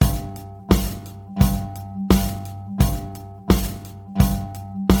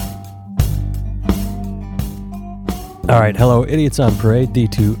All right, hello, Idiots on Parade, the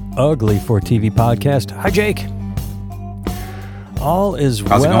Too Ugly for TV podcast. Hi, Jake. All is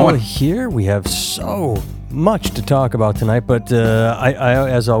How's it well going? here. We have so much to talk about tonight, but I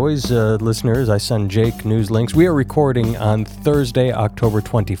as always, listeners, I send Jake news links. We are recording on Thursday, October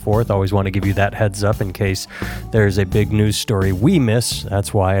 24th. Always want to give you that heads up in case there's a big news story we miss.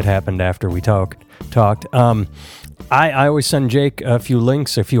 That's why it happened after we talked. I always send Jake a few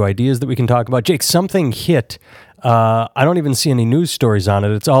links, a few ideas that we can talk about. Jake, something hit. I don't even see any news stories on it.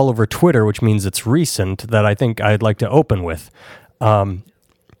 It's all over Twitter, which means it's recent, that I think I'd like to open with.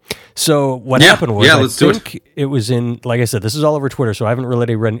 So what happened was, I think it was in, like I said, this is all over Twitter, so I haven't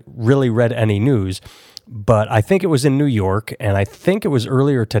really read any news, but I think it was in New York, and I think it was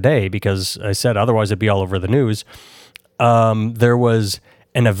earlier today, because I said otherwise it'd be all over the news. There was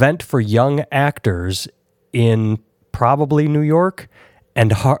an event for young actors in probably New York,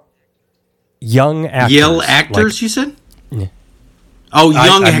 and young actors. Yale actors, like, you said? Yeah. Oh,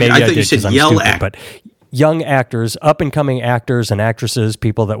 young actors. I thought you said Yale actors. But young actors, up-and-coming actors and actresses,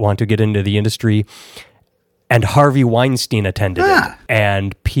 people that want to get into the industry. And Harvey Weinstein attended it.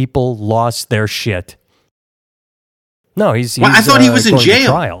 And people lost their shit. No, he's I thought he was in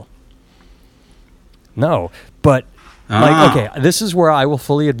jail. Trial. No, but, okay, this is where I will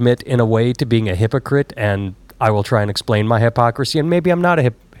fully admit in a way to being a hypocrite, and I will try and explain my hypocrisy, and maybe I'm not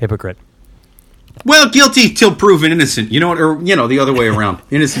a hypocrite. Well, guilty till proven innocent. You know, or the other way around.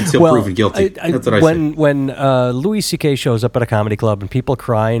 Innocent till proven guilty. That's what I say. When Louis C.K. shows up at a comedy club and people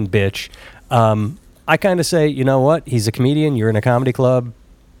cry and bitch, I kind of say, you know what? He's a comedian. You're in a comedy club.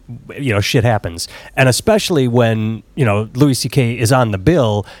 Shit happens. And especially when, Louis C.K. is on the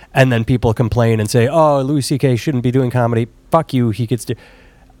bill and then people complain and say, oh, Louis C.K. shouldn't be doing comedy. Fuck you. He gets to...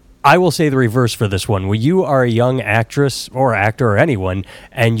 I will say the reverse for this one. When you are a young actress or actor or anyone,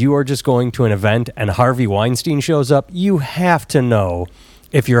 and you are just going to an event and Harvey Weinstein shows up, you have to know,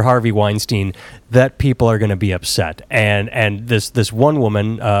 if you're Harvey Weinstein, that people are going to be upset. And this one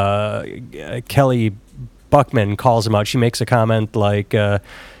woman, Kelly Buckman, calls him out. She makes a comment like,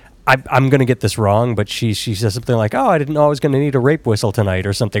 I'm going to get this wrong, but she says something like, oh, I didn't know I was going to need a rape whistle tonight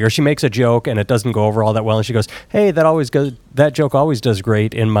or something. Or she makes a joke and it doesn't go over all that well. And she goes, hey, that joke always does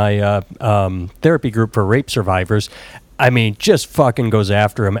great in my therapy group for rape survivors. I mean, just fucking goes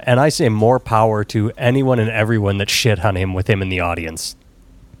after him. And I say more power to anyone and everyone that shit on him with him in the audience.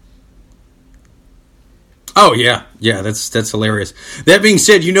 Oh, yeah. Yeah, that's hilarious. That being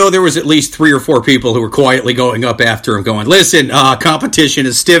said, there was at least 3 or 4 people who were quietly going up after him going, listen, competition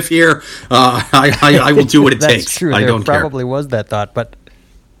is stiff here. I will do what it takes. That's true. I don't care. There probably was that thought, but...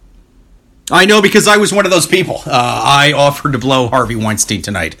 I know, because I was one of those people. I offered to blow Harvey Weinstein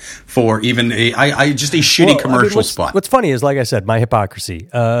tonight for even just a shitty commercial spot. What's funny is, like I said, my hypocrisy.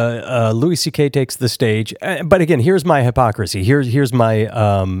 Louis C.K. takes the stage. But again, here's my hypocrisy. Here's my...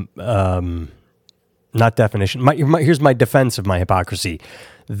 not definition. Here's my defense of my hypocrisy.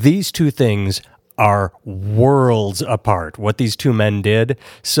 These two things are worlds apart, what these two men did.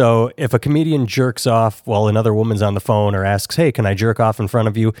 So if a comedian jerks off while another woman's on the phone or asks, hey, can I jerk off in front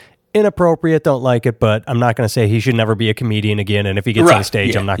of you? Inappropriate, don't like it, but I'm not going to say he should never be a comedian again, and if he gets on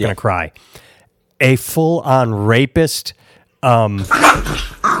stage, I'm not going to cry. A full-on rapist... Hey,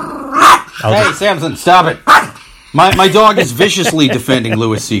 Samson, stop it. My dog is viciously defending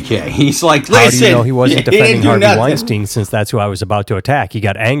Louis C.K. He's like, listen. How do you know he wasn't defending Harvey Weinstein, since that's who I was about to attack? He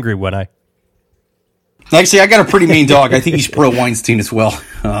got angry when I... Actually, I got a pretty mean dog. I think he's pro Weinstein as well.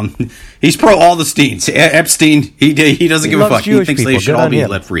 He's pro all the Steens. Epstein, he doesn't give a fuck. Jewish he thinks people. They should all be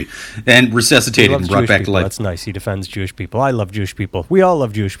let free and resuscitated and brought back to life. That's nice. He defends Jewish people. I love Jewish people. We all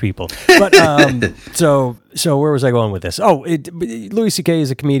love Jewish people. But so where was I going with this? Oh, Louis C.K. is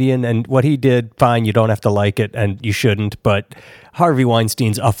a comedian, and what he did, fine. You don't have to like it, and you shouldn't. But Harvey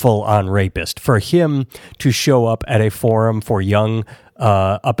Weinstein's a full-on rapist. For him to show up at a forum for young,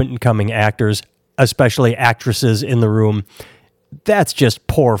 up-and-coming actors, especially actresses in the room, that's just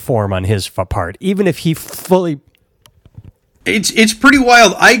poor form on his part. Even if he fully... It's pretty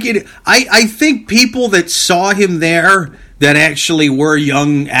wild. I get it. I think people that saw him there that actually were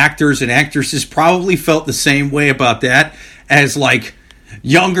young actors and actresses probably felt the same way about that as, like,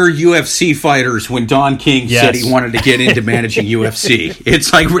 younger UFC fighters when Don King said he wanted to get into managing UFC.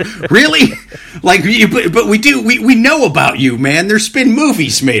 It's like, really? Like, but we know about you, man. There's been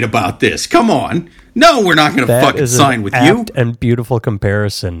movies made about this. Come on. No, we're not going to fucking sign with you. And beautiful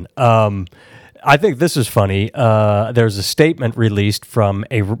comparison. I think this is funny. There's a statement released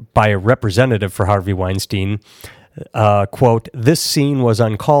by a representative for Harvey Weinstein. Quote, this scene was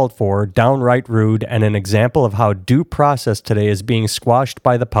uncalled for, downright rude, and an example of how due process today is being squashed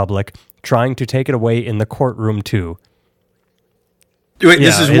by the public, trying to take it away in the courtroom too. Wait,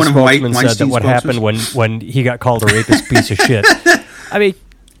 this is his one of spokesman said that Weinstein's what happened when he got called a rapist piece of shit. I mean,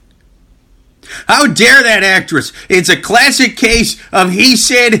 how dare that actress? It's a classic case of he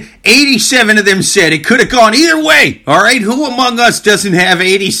said, 87 of them said. It could have gone either way. All right? Who among us doesn't have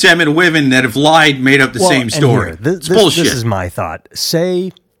 87 women that have lied, made up the same story? It's bullshit. This is my thought.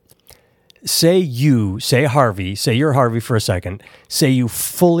 Say you're Harvey for a second. Say you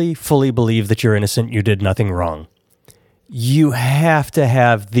fully believe that you're innocent, you did nothing wrong. You have to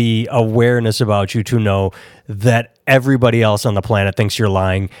have the awareness about you to know that everybody else on the planet thinks you're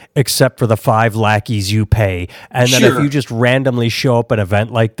lying, except for the 5 lackeys you pay. And then if you just randomly show up at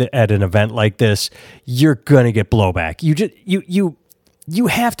an event like this, you're gonna get blowback. You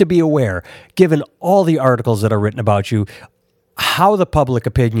have to be aware, given all the articles that are written about you, how the public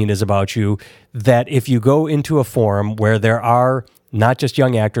opinion is about you, that if you go into a forum where there are not just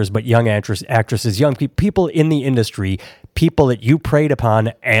young actors, but young actresses, young people in the industry, people that you preyed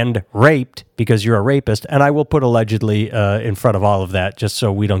upon and raped because you're a rapist, and I will put allegedly in front of all of that just so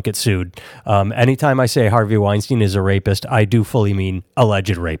we don't get sued. Anytime I say Harvey Weinstein is a rapist, I do fully mean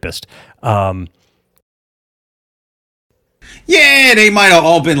alleged rapist. Yeah, they might have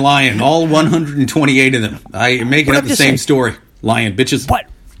all been lying. All 128 of them. I'm making up the same story. Lying bitches. What?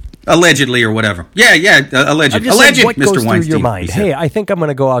 Allegedly or whatever. Alleged. Alleged, what Mr. goes Weinstein. Through your mind? Hey, I think I'm going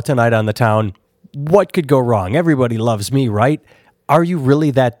to go out tonight on the town. What could go wrong? Everybody loves me, right? Are you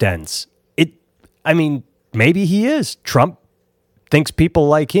really that dense? Maybe he is. Trump thinks people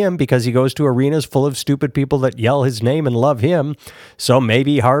like him because he goes to arenas full of stupid people that yell his name and love him. So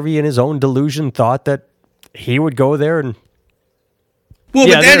maybe Harvey, in his own delusion, thought that he would go there and... Well,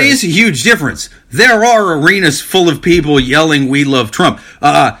 but that is a huge difference. There are arenas full of people yelling, "We love Trump."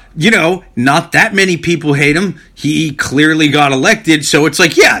 Not that many people hate him. He clearly got elected, so it's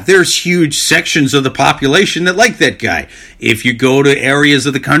like, yeah, there's huge sections of the population that like that guy. If you go to areas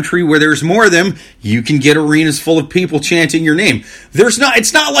of the country where there's more of them, you can get arenas full of people chanting your name.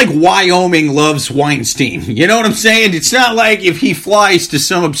 It's not like Wyoming loves Weinstein. You know what I'm saying? It's not like if he flies to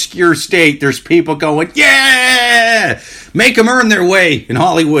some obscure state, there's people going, yeah, make them earn their way in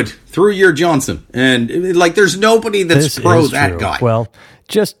Hollywood through your Johnson. And there's nobody that's pro that guy. Well,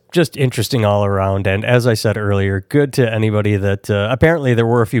 just interesting all around. And as I said earlier, good to anybody that apparently there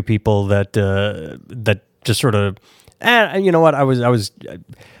were a few people that just sort of, you know what? I was going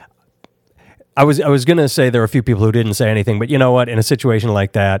to say there were a few people who didn't say anything, but you know what? In a situation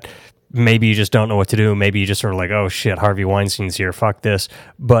like that, maybe you just don't know what to do. Maybe you just sort of like, oh shit, Harvey Weinstein's here. Fuck this.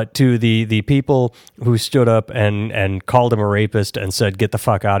 But to the people who stood up and called him a rapist and said, get the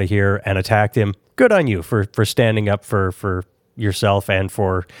fuck out of here, and attacked him, good on you for standing up for yourself and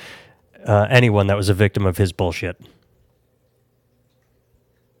for anyone that was a victim of his bullshit.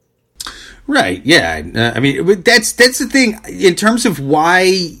 Right, yeah. That's the thing. In terms of why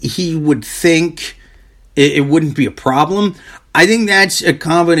he would think it wouldn't be a problem, I think that's a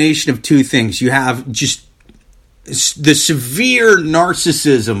combination of two things. You have just the severe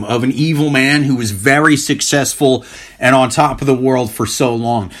narcissism of an evil man who was very successful and on top of the world for so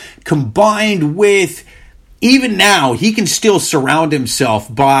long, combined with, even now, he can still surround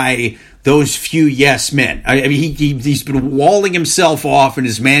himself by those few yes men. He's been walling himself off in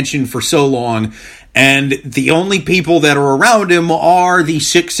his mansion for so long, and the only people that are around him are the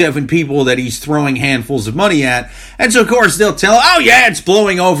 6-7 people that he's throwing handfuls of money at. And so, of course, they'll tell, oh, yeah, it's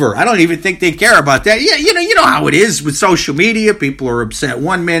blowing over. I don't even think they care about that. Yeah, you know how it is with social media. People are upset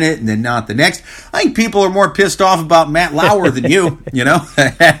one minute and then not the next. I think people are more pissed off about Matt Lauer than you,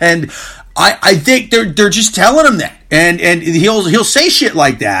 And I think they're just telling him that. And he'll say shit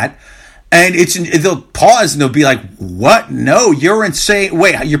like that. And they'll pause and they'll be like, what? No, you're insane.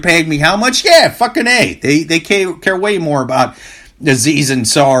 Wait, you're paying me how much? Yeah, fucking A. They care way more about Aziz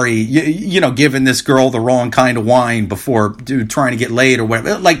Ansari, giving this girl the wrong kind of wine before trying to get laid or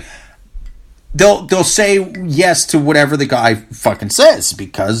whatever. Like, they'll say yes to whatever the guy fucking says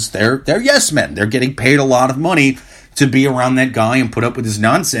because they're yes men. They're getting paid a lot of money to be around that guy and put up with his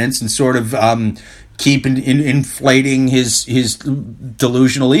nonsense and sort of keep inflating his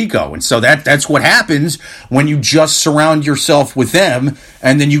delusional ego. And so that's what happens when you just surround yourself with them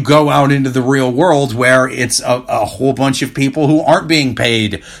and then you go out into the real world where it's a whole bunch of people who aren't being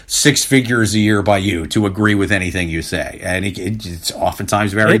paid 6 figures a year by you to agree with anything you say. And it's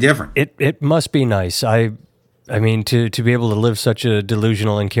oftentimes very different. It must be nice. I mean, to be able to live such a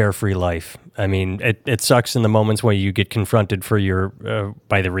delusional and carefree life. I mean, it sucks in the moments where you get confronted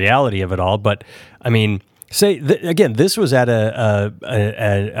by the reality of it all. But I mean, Say again, this was at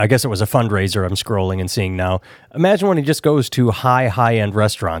I guess it was a fundraiser. I'm scrolling and seeing now. Imagine when he just goes to high end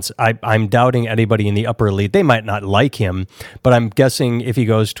restaurants. I'm doubting anybody in the upper elite. They might not like him, but I'm guessing if he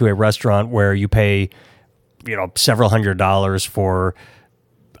goes to a restaurant where you pay, several $100s for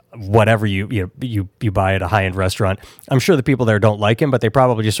whatever you buy at a high end restaurant, I'm sure the people there don't like him, but they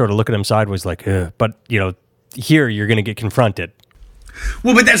probably just sort of look at him sideways like, ugh. But here you're going to get confronted.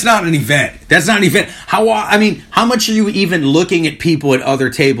 Well, but that's not an event. That's not an event. How much are you even looking at people at other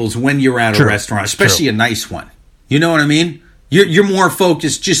tables when you're at a restaurant, especially a nice one? You know what I mean? You're more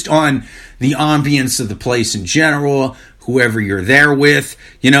focused just on the ambience of the place in general, whoever you're there with.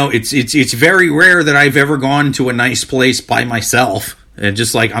 It's very rare that I've ever gone to a nice place by myself and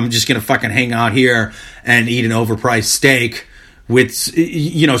just like, I'm just going to fucking hang out here and eat an overpriced steak with,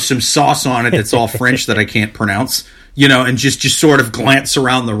 some sauce on it that's all French that I can't pronounce. And just sort of glance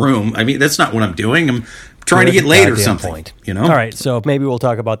around the room. I mean, that's not what I'm doing. I'm trying to get laid or something. Point. All right, so maybe we'll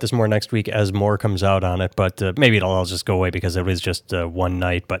talk about this more next week as more comes out on it, but maybe it'll all just go away because it was just one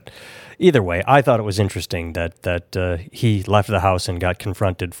night. But either way, I thought it was interesting that he left the house and got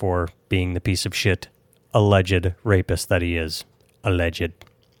confronted for being the piece of shit alleged rapist that he is. Alleged.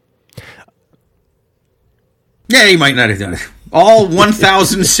 Yeah, he might not have done it. All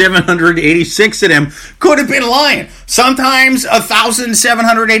 1,786 of them could have been lying. Sometimes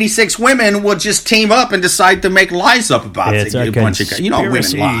 1,786 women will just team up and decide to make lies up about it. A bunch of women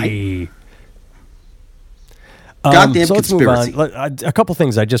lie. Goddamn so conspiracy. Let's move on. A couple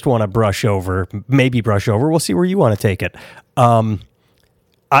things I just want to brush over. We'll see where you want to take it.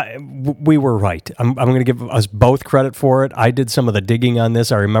 We were right. I'm going to give us both credit for it. I did some of the digging on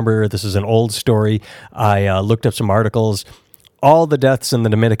this. I remember this is an old story. I looked up some articles. All the deaths in the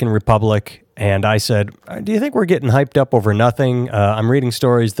Dominican Republic, and I said, do you think we're getting hyped up over nothing? I'm reading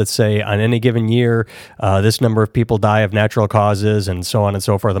stories that say on any given year, this number of people die of natural causes and so on and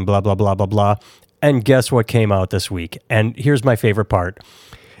so forth and blah, blah, blah, blah, blah. And guess what came out this week? And here's my favorite part.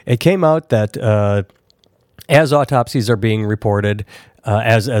 It came out that as autopsies are being reported,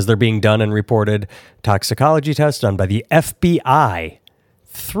 as they're being done and reported, toxicology tests done by the FBI,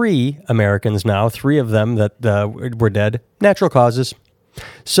 3 Americans now, 3 of them that were dead, natural causes.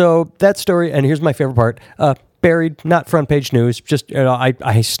 So that story, and here's my favorite part, buried, not front page news. Just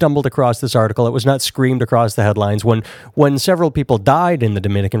I stumbled across this article. It was not screamed across the headlines. When several people died in the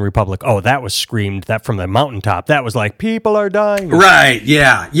Dominican Republic, that was screamed that from the mountaintop. That was like, people are dying. Right,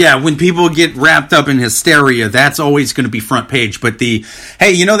 yeah. When people get wrapped up in hysteria, that's always going to be front page. But hey,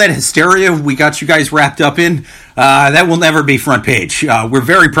 that hysteria we got you guys wrapped up in, that will never be front page. We're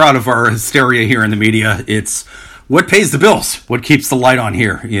very proud of our hysteria here in the media. It's what pays the bills, what keeps the light on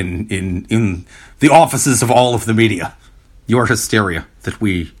here in the offices of all of the media. Your hysteria that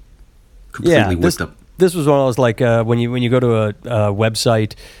we completely whipped up. This was one of those, like, when you go to a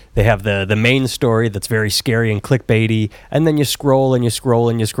website, they have the main story that's very scary and clickbaity, and then you scroll and you scroll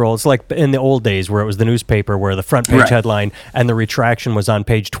and you scroll. It's like in the old days where it was the newspaper where the front page headline and the retraction was on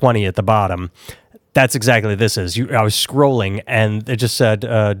page 20 at the bottom. That's exactly this is. I was scrolling, and it just said,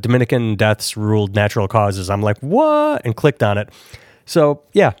 Dominican deaths ruled natural causes. I'm like, what? And clicked on it. So,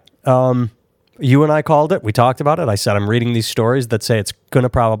 yeah. You and I called it. We talked about it. I said, I'm reading these stories that say it's going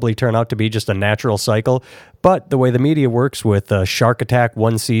to probably turn out to be just a natural cycle. But the way the media works with shark attack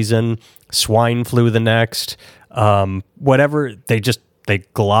one season, swine flu the next, whatever, they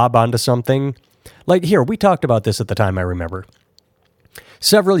glob onto something. Like here, we talked about this at the time, I remember.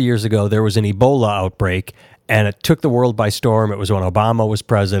 Several years ago, there was an Ebola outbreak, and it took the world by storm. It was when Obama was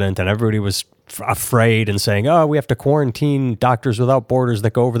president, and everybody was afraid and saying, we have to quarantine Doctors Without Borders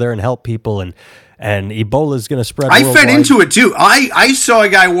that go over there and help people, and Ebola is going to spread worldwide. I fed into it too. I saw a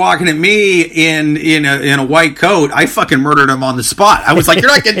guy walking at me in a white coat. I fucking murdered him on the spot. I was like, you're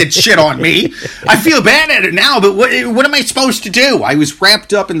not getting that shit on me. I feel bad at it now, but what am I supposed to do? I was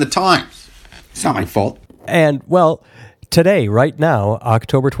wrapped up in the times. It's not my fault. And, well, today, right now,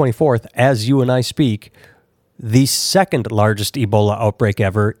 October 24th, as you and I speak, the second largest Ebola outbreak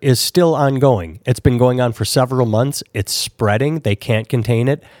ever is still ongoing. It's been going on for several months. It's spreading. They can't contain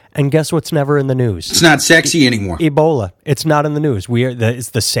it. And guess what's never in the news? It's not sexy anymore. Ebola. It's not in the news.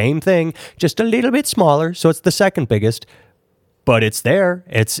 It's the same thing, just a little bit smaller. So it's the second biggest. But it's there.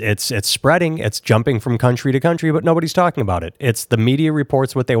 It's spreading. It's jumping from country to country, but nobody's talking about it. It's the media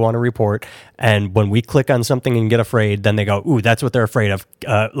reports what they want to report, and when we click on something and get afraid, then they go, "Ooh, that's what they're afraid of.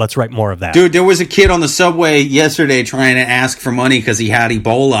 Let's write more of that." Dude, there was a kid on the subway yesterday trying to ask for money because he had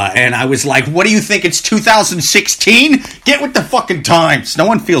Ebola, and I was like, "What do you think? It's 2016? Get with the fucking times. No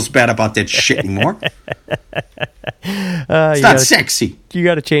one feels bad about that shit anymore. It's not sexy. You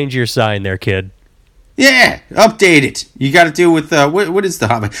got to change your sign there, kid. Yeah, update it. You got to do with what is the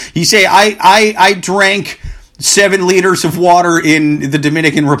hobby? You say I drank 7 liters of water in the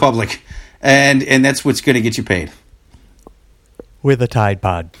Dominican Republic, and that's what's going to get you paid. With a Tide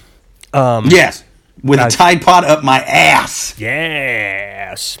Pod. Yes, with a Tide Pod up my ass.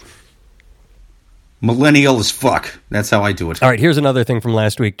 Yes. Millennial as fuck. That's how I do it. All right, here's another thing from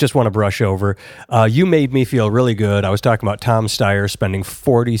last week. Just want to brush over. You made me feel really good. I was talking about Tom Steyer spending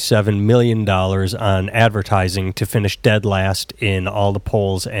 $47 million on advertising to finish dead last in all the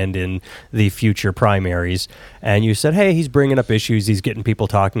polls and in the future primaries. And you said, hey, he's bringing up issues. He's getting people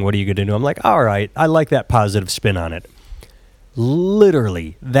talking. What are you going to do? I'm like, all right, I like that positive spin on it.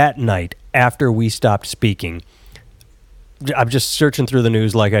 Literally that night after we stopped speaking, I'm just searching through the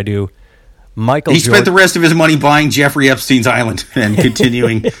news like I do. He spent the rest of his money buying Jeffrey Epstein's island and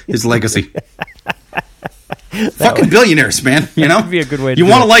continuing his legacy. Fucking billionaires, man. You know, that would be a good way. You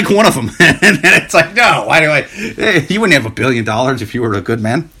want to like one of them, and then it's like, no, why do I? You wouldn't have $1 billion if you were a good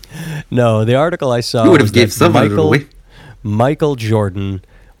man. No, the article I saw you would have gave some away. Michael Jordan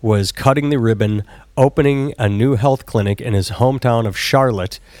was cutting the ribbon, opening a new health clinic in his hometown of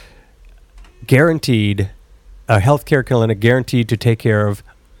Charlotte. Guaranteed, a healthcare clinic guaranteed to take care of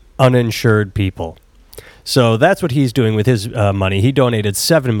uninsured people. So that's what he's doing with his money. He donated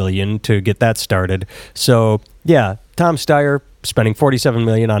 $7 million to get that started. So yeah, Tom Steyer spending $47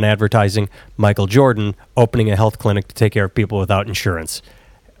 million on advertising. Michael Jordan opening a health clinic to take care of people without insurance.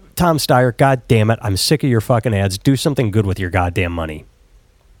 Tom Steyer, God damn it, I'm sick of your fucking ads. Do something good with your goddamn money.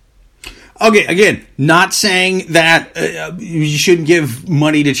 Okay, again, not saying that you shouldn't give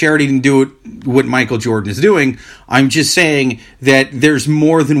money to charity and do what Michael Jordan is doing. I'm just saying that there's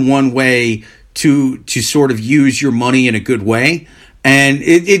more than one way to sort of use your money in a good way. And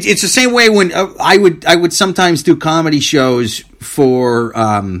it's the same way when I would sometimes do comedy shows for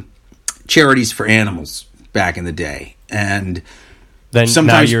charities for animals back in the day. And then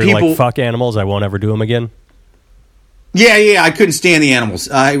sometimes now you're people, like, fuck animals, I won't ever do them again. Yeah, I couldn't stand the animals.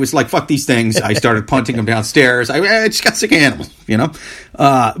 I was like, fuck these things. I started punting them downstairs. I just got sick of animals, you know?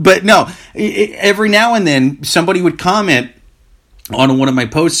 But no, every now and then somebody would comment on one of my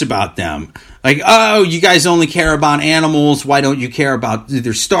posts about them. Like, oh, you guys only care about animals. Why don't you care about,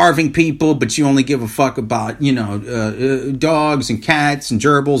 they're starving people, but you only give a fuck about, dogs and cats and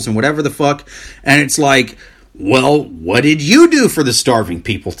gerbils and whatever the fuck. And it's like, well, what did you do for the starving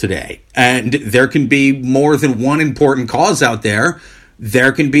people today? And there can be more than one important cause out there.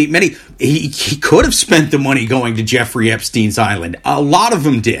 There can be many. He could have spent the money going to Jeffrey Epstein's island. A lot of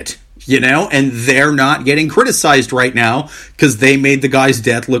them did, and they're not getting criticized right now because they made the guy's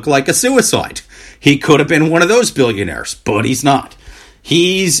death look like a suicide. He could have been one of those billionaires, but he's not.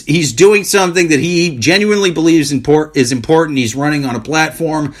 He's doing something that he genuinely believes is important. He's running on a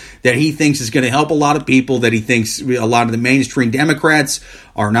platform that he thinks is going to help a lot of people, that he thinks a lot of the mainstream Democrats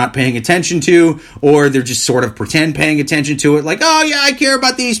are not paying attention to, or they're just sort of pretend paying attention to it. Like, oh yeah, I care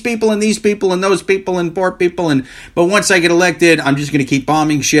about these people and those people and poor people. But once I get elected, I'm just going to keep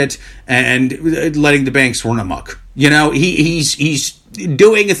bombing shit and letting the banks run amok. He's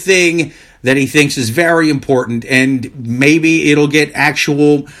doing a thing that he thinks is very important, and maybe it'll get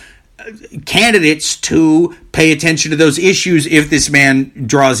actual candidates to pay attention to those issues if this man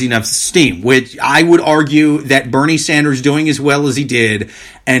draws enough steam, which I would argue that Bernie Sanders doing as well as he did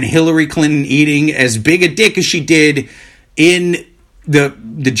and Hillary Clinton eating as big a dick as she did in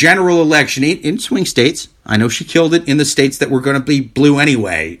the general election in swing states. I know she killed it in the states that were going to be blue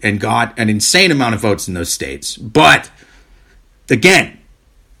anyway and got an insane amount of votes in those states. But again,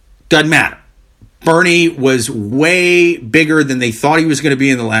 doesn't matter. Bernie was way bigger than they thought he was going to be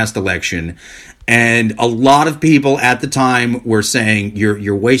in the last election. And a lot of people at the time were saying,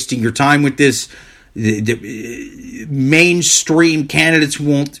 you're wasting your time with this. The mainstream candidates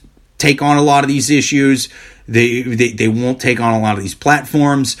won't take on a lot of these issues. They won't take on a lot of these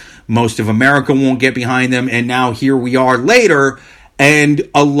platforms. Most of America won't get behind them. And now here we are later, and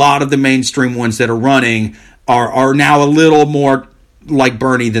a lot of the mainstream ones that are running are now a little more like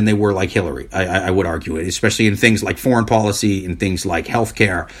Bernie than they were like Hillary. I would argue it, especially in things like foreign policy and things like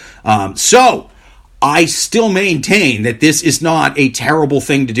healthcare. So I still maintain that this is not a terrible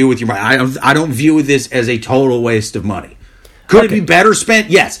thing to do with your money. I don't view this as a total waste of money. Could it be better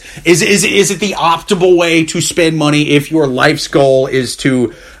spent? Yes. Is it the optimal way to spend money if your life's goal is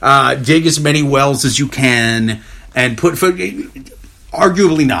to dig as many wells as you can and put?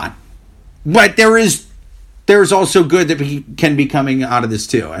 Arguably not. But there's also good that can be coming out of this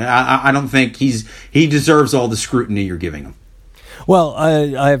too. I don't think he deserves all the scrutiny you're giving him. Well,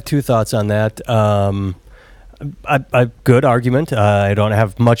 I have two thoughts on that. A good argument. I don't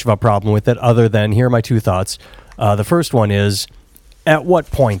have much of a problem with it, other than here are my two thoughts. The first one is, at what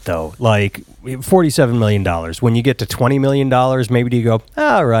point, though? Like, $47 million. When you get to $20 million, maybe do you go,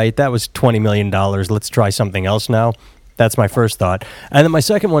 all right, that was $20 million. Let's try something else now? That's my first thought. And then my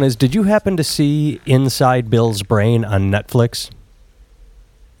second one is, did you happen to see Inside Bill's Brain on Netflix?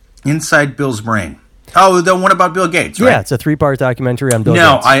 Inside Bill's Brain. Oh, the one about Bill Gates, right? Yeah, it's a 3-part documentary on Bill Gates.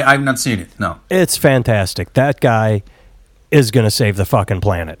 No, I've not seen it, no. It's fantastic. That guy is going to save the fucking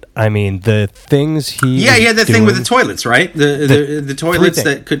planet. I mean, the things he thing with the toilets, right? The toilets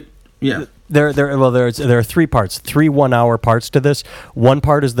that could, yeah. There are 3 parts, 3 1-hour parts to this. One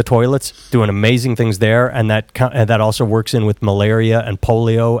part is the toilets, doing amazing things there, and that also works in with malaria and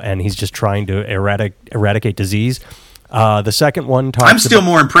polio, and he's just trying to eradicate disease. The second one talks. I'm still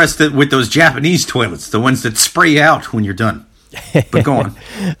more impressed with those Japanese toilets, the ones that spray out when you're done. But go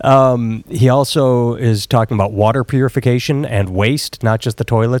on. He also is talking about water purification and waste, not just the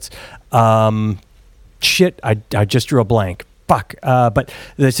toilets. Shit, I just drew a blank. Fuck. But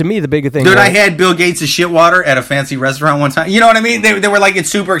to me, the bigger thing. Dude, I had Bill Gates' shit water at a fancy restaurant one time. You know what I mean? They were like, it's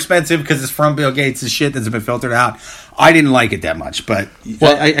super expensive because it's from Bill Gates' shit that's been filtered out. I didn't like it that much, but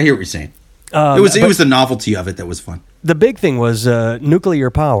I hear what you're saying. It was the novelty of it that was fun. The big thing was nuclear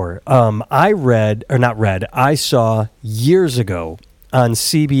power. I saw years ago on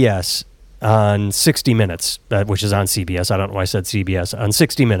CBS, on 60 Minutes, which is on CBS. I don't know why I said CBS. On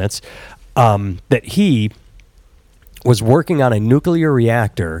 60 Minutes, that he was working on a nuclear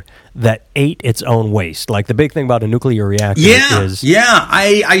reactor that ate its own waste. Like, the big thing about a nuclear reactor is... Yeah,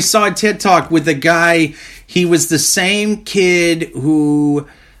 I saw a TED Talk with a guy. He was the same kid who...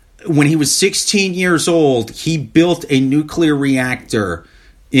 When he was 16 years old, he built a nuclear reactor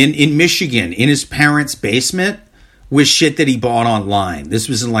in Michigan in his parents' basement with shit that he bought online. This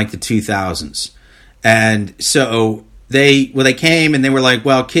was in like the 2000s. And so they came and they were like,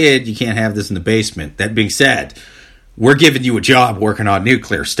 well, kid, you can't have this in the basement. That being said, we're giving you a job working on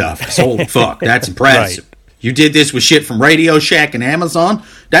nuclear stuff. Holy fuck, that's impressive. Right. You did this with shit from Radio Shack and Amazon?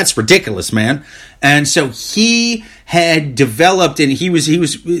 That's ridiculous, man. And so he had developed, and he was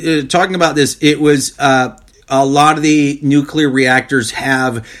talking about this. It was a lot of the nuclear reactors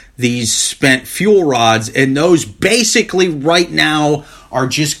have these spent fuel rods, and those basically right now are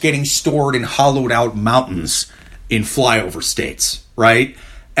just getting stored in hollowed out mountains in flyover states, right?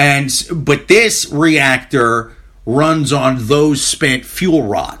 But this reactor runs on those spent fuel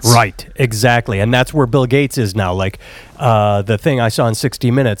rods. Right, exactly. And that's where Bill Gates is now. Like, the thing I saw in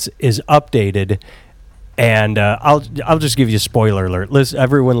 60 Minutes is updated, and I'll just give you a spoiler alert.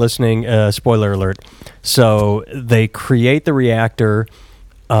 Everyone listening, spoiler alert. So they create the reactor,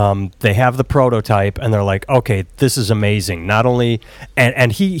 they have the prototype, and they're like, okay, this is amazing. Not only...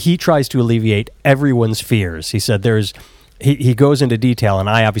 And he tries to alleviate everyone's fears. He said He goes into detail, and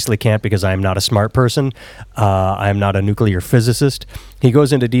I obviously can't because I am not a smart person. I am not a nuclear physicist. He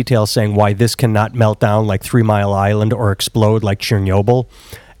goes into detail saying why this cannot melt down like 3 Mile Island or explode like Chernobyl,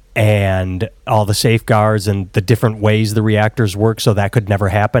 and all the safeguards and the different ways the reactors work, so that could never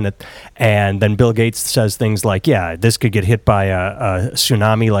happen. And then Bill Gates says things like, yeah, this could get hit by a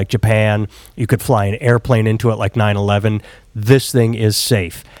tsunami like Japan. You could fly an airplane into it like 9/11. This thing is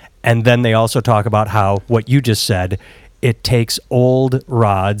safe. And then they also talk about how, what you just said, it takes old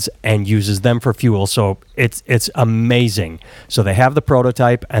rods and uses them for fuel. So it's amazing. So they have the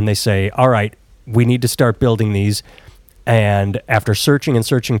prototype and they say, all right, we need to start building these. And after searching and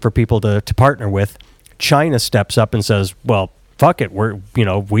searching for people to partner with, China steps up and says, well, fuck it.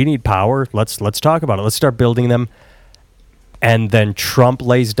 We need power. Let's talk about it. Let's start building them. And then Trump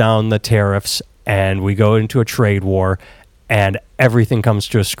lays down the tariffs and we go into a trade war. And everything comes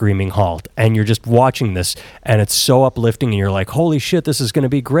to a screaming halt. And you're just watching this, and it's so uplifting, and you're like, holy shit, this is going to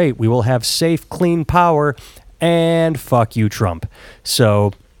be great. We will have safe, clean power, and fuck you, Trump.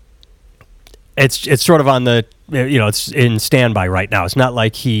 So it's sort of on the, it's in standby right now. It's not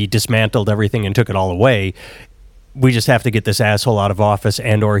like he dismantled everything and took it all away. We just have to get this asshole out of office,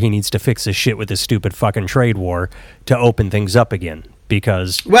 and or he needs to fix his shit with this stupid fucking trade war to open things up again.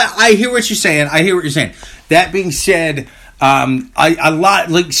 Because... Well, I hear what you're saying. That being said... most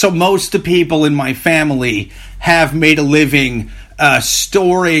of the people in my family have made a living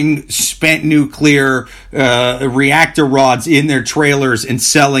storing spent nuclear reactor rods in their trailers and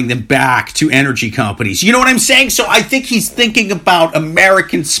selling them back to energy companies. You know what I'm saying? So I think he's thinking about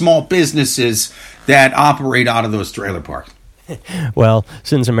American small businesses that operate out of those trailer parks. Well,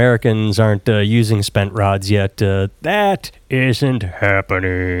 since Americans aren't using spent rods yet, that isn't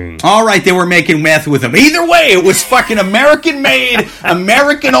happening. All right, they were making meth with them. Either way, it was fucking American-made,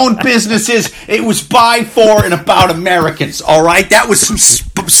 American-owned businesses. It was by, for, and about Americans. All right, that was some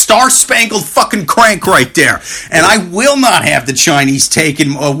star-spangled fucking crank right there. And I will not have the Chinese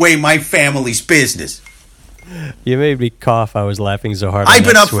taking away my family's business. You made me cough. I was laughing so hard. I've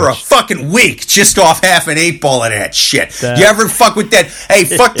been up for a fucking week just off half an 8-ball of that shit. You ever fuck with that? Hey,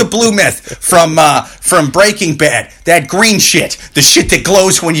 fuck the blue meth from Breaking Bad. That green shit. The shit that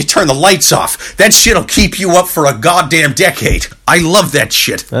glows when you turn the lights off. That shit'll keep you up for a goddamn decade. I love that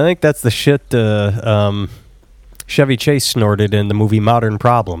shit. I think that's the shit Chevy Chase snorted in the movie Modern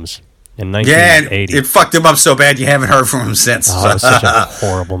Problems. In 1980. Yeah, it fucked him up so bad you haven't heard from him since. Oh, that was such a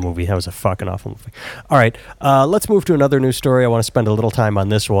horrible movie. That was a fucking awful movie. All right, let's move to another news story. I want to spend a little time on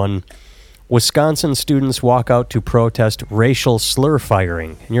this one. Wisconsin students walk out to protest racial slur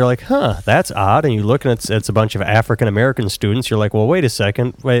firing. And you're like, that's odd. And you look and it's a bunch of African-American students. You're like, well, wait a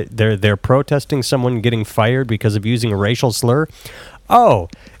second. Wait, they're protesting someone getting fired because of using a racial slur? Oh,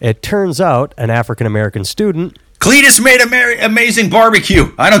 it turns out an African-American student... Cletus made amazing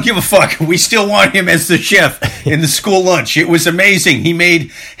barbecue. I don't give a fuck. We still want him as the chef in the school lunch. It was amazing. He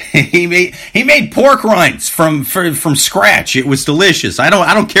made pork rinds from scratch. It was delicious. I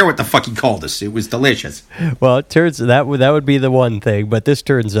don't care what the fuck he called us. It was delicious. Well, it turns that would be the one thing, but this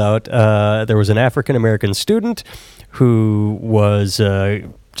turns out there was an African American student who was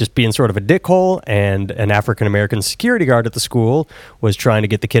just being sort of a dickhole, and an African-American security guard at the school was trying to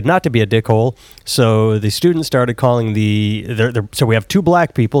get the kid not to be a dickhole. So the students started calling so we have two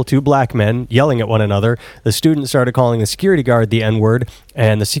black people, two black men yelling at one another. The student started calling the security guard the N-word,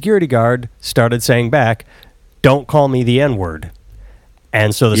 and the security guard started saying back, "Don't call me the N-word."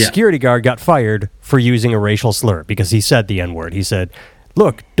 And so the security guard got fired for using a racial slur because he said the N-word. He said,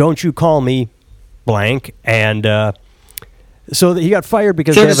 "Look, don't you call me blank," and so he got fired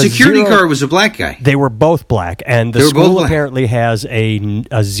because the security guard was a black guy. They were both black, and the school apparently has a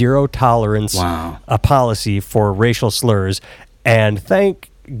zero tolerance a policy for racial slurs. And thank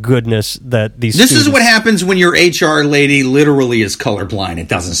goodness that these. This is what happens when your HR lady literally is colorblind. It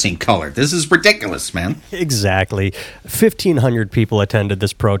doesn't see color. This is ridiculous, man. Exactly. 1,500 people attended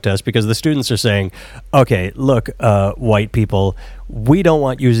this protest because the students are saying, "Okay, look, white people, we don't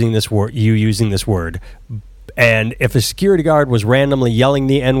want you using this word." And if a security guard was randomly yelling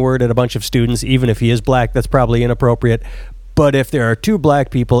the N-word at a bunch of students, even if he is black, that's probably inappropriate. But if there are two black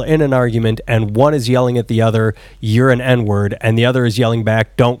people in an argument and one is yelling at the other, "You're an N-word," and the other is yelling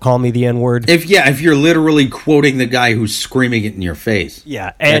back, "Don't call me the N-word." If you're literally quoting the guy who's screaming it in your face.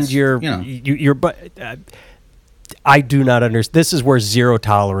 Yeah, and I do not understand. This is where zero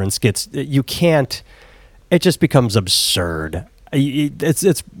tolerance gets. You can't. It just becomes absurd.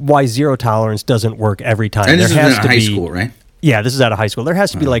 It's why zero tolerance doesn't work every time. And this is at high school, right? Yeah, this is out of high school. There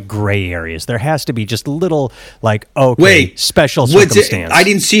has to be like gray areas. There has to be just little special circumstance. I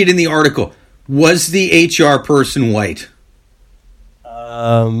didn't see it in the article. Was the HR person white?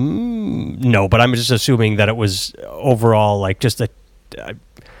 No, but I'm just assuming that it was overall like just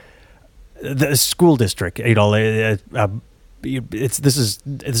the school district. This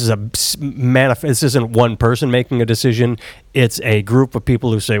isn't one person making a decision. It's a group of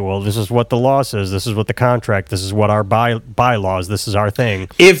people who say, well, this is what the law says, this is what the contract, this is what our bylaws, this is our thing.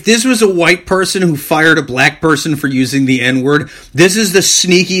 If this was a white person who fired a black person for using the N-word, this is the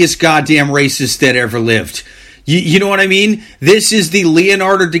sneakiest goddamn racist that ever lived. You know what I mean? This is the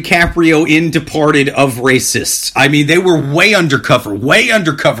Leonardo DiCaprio in Departed of racists. I mean, they were way undercover.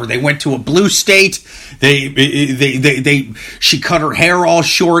 They went to a blue state. She cut her hair all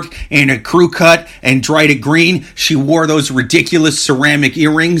short in a crew cut and dyed it green. She wore those ridiculous ceramic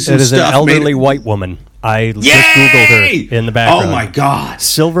earrings and stuff. It is an elderly white woman. I just Googled her in the background. Oh my God!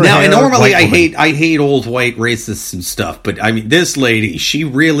 Silver hair. Now, normally I hate old white racists and stuff, but I mean, this lady, she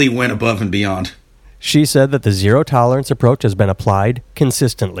really went above and beyond. She said that the zero tolerance approach has been applied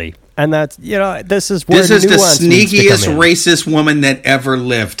consistently. And that's, this is where this is the sneakiest racist woman that ever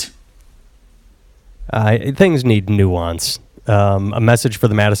lived. Things need nuance. A message for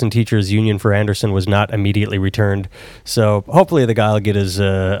the Madison Teachers Union for Anderson was not immediately returned. So hopefully the guy will get his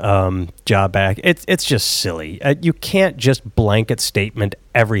job back. It's just silly. You can't just blanket statement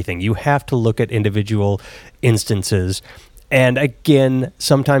everything. You have to look at individual instances. And again,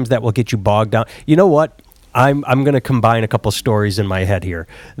 sometimes that will get you bogged down. You know what? I'm going to combine a couple stories in my head here.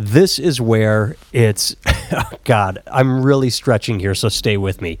 This is where it's, God, I'm really stretching here, so stay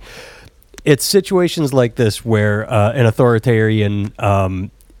with me. It's situations like this where an authoritarian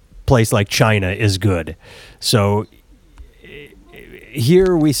place like China is good. So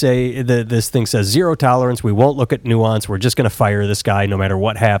here we say that this thing says zero tolerance. We won't look at nuance. We're just going to fire this guy no matter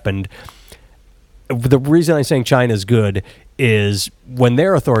what happened. The reason I'm saying China's good is when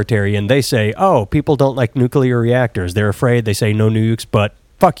they're authoritarian, they say, oh, people don't like nuclear reactors. They're afraid. They say no nukes, but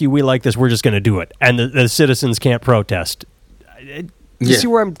fuck you, we like this. We're just going to do it. And the citizens can't protest. You see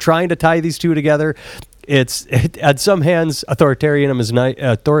where I'm trying to tie these two together? At some hands,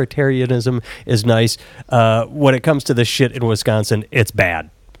 authoritarianism is nice. When it comes to this shit in Wisconsin, it's bad.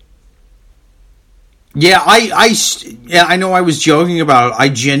 Yeah, I know I was joking about it. I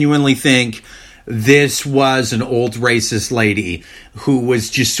genuinely think this was an old racist lady who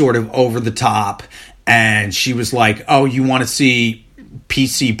was just sort of over the top, and she was like, oh, you want to see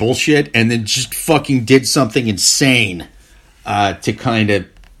PC bullshit? And then just fucking did something insane to kind of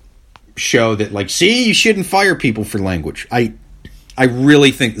show that, like, see, you shouldn't fire people for language. I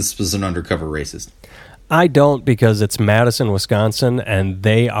really think this was an undercover racist. I don't, because it's Madison, Wisconsin, and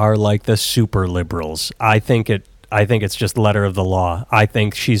they are like the super liberals. I think it's just letter of the law. I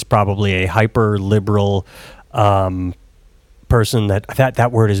think she's probably a hyper liberal person. That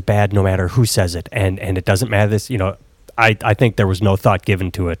word is bad no matter who says it, and it doesn't matter. This, I think there was no thought given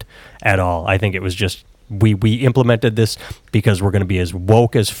to it at all. I think it was just we implemented this because we're going to be as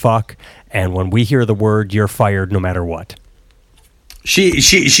woke as fuck, and when we hear the word, you're fired no matter what. She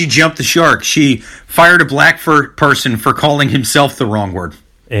jumped the shark. She fired a black person for calling himself the wrong word.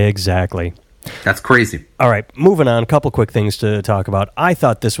 Exactly. That's crazy. All right, moving on. A couple quick things to talk about. I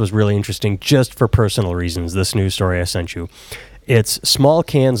thought this was really interesting just for personal reasons, this news story I sent you. It's small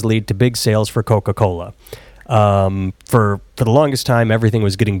cans lead to big sales for Coca-Cola. For the longest time, everything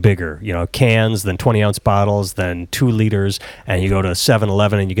was getting bigger. Cans, then 20-ounce bottles, then 2 liters, and you go to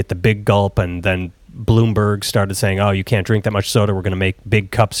 7-Eleven and you get the big gulp, and then Bloomberg started saying, oh, you can't drink that much soda. We're going to make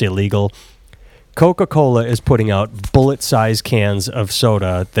big cups illegal. Coca-Cola is putting out bullet-sized cans of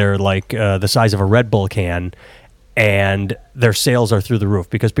soda. They're like the size of a Red Bull can, and their sales are through the roof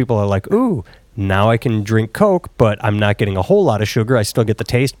because people are like, ooh, now I can drink Coke, but I'm not getting a whole lot of sugar. I still get the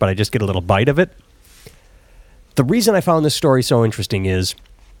taste, but I just get a little bite of it. The reason I found this story so interesting is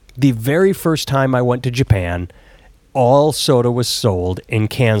the very first time I went to Japan, all soda was sold in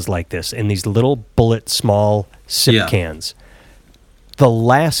cans like this, in these little bullet small sip cans. The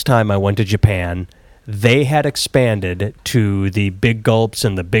last time I went to Japan, they had expanded to the big gulps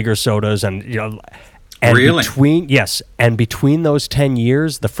and the bigger sodas, and really? Between those 10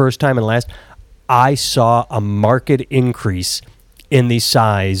 years, the first time and last, I saw a marked increase in the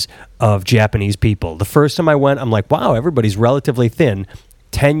size of Japanese people. The first time I went, I'm like, wow, everybody's relatively thin.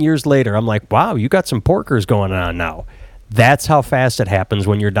 10 years later, I'm like, wow, you got some porkers going on now. That's how fast it happens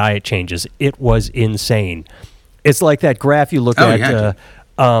when your diet changes. It was insane. It's like that graph you look at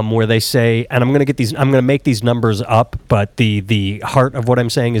where they say, and I'm going to make these numbers up, but the heart of what I'm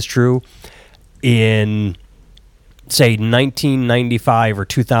saying is true. In, say, 1995 or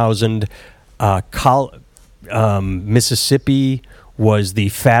 2000, Mississippi was the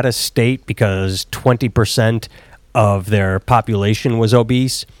fattest state because 20% of their population was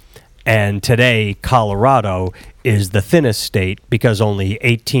obese. And today, Colorado is the thinnest state because only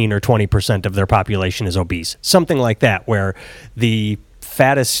 18 or 20% of their population is obese. Something like that, where the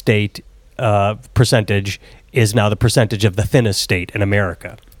fattest state percentage is now the percentage of the thinnest state in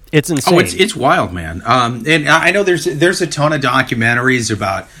America. It's insane. Oh, it's wild, man. And I know there's a ton of documentaries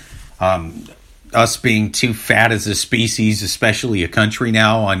about us being too fat as a species, especially a country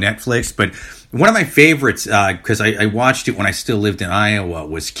now, on Netflix. But one of my favorites, because I watched it when I still lived in Iowa,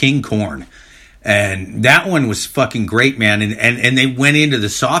 was King Corn. And that one was fucking great, man. And they went into the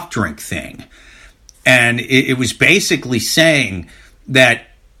soft drink thing. And it was basically saying that,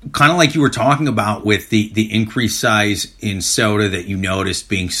 kind of like you were talking about with the increased size in soda that you noticed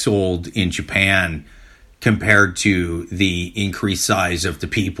being sold in Japan compared to the increased size of the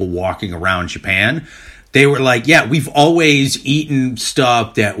people walking around Japan. They were like, yeah, we've always eaten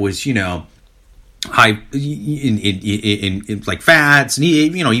stuff that was, high in like fats and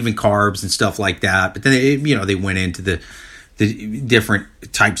even carbs and stuff like that. But then they went into the different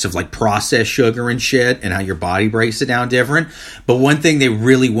types of like processed sugar and shit and how your body breaks it down different. But one thing they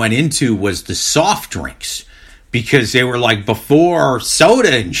really went into was the soft drinks, because they were like, before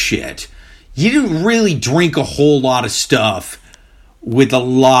soda and shit, you didn't really drink a whole lot of stuff with a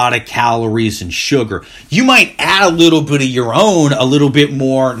lot of calories and sugar. You might add a little bit of your own, a little bit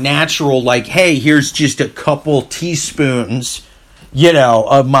more natural, like, hey, here's just a couple teaspoons,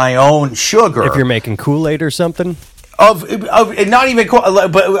 of my own sugar. If you're making Kool-Aid or something? Of not even,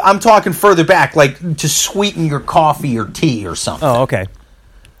 but I'm talking further back, like to sweeten your coffee or tea or something. Oh, okay.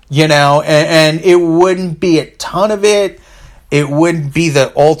 And it wouldn't be a ton of it. It wouldn't be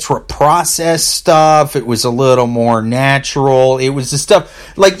the ultra processed stuff. It was a little more natural. It was the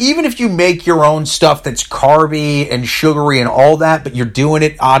stuff, like, even if you make your own stuff that's carby and sugary and all that, but you're doing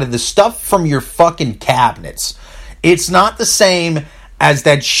it out of the stuff from your fucking cabinets, it's not the same as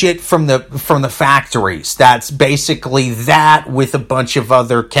that shit from the factories. That's basically that with a bunch of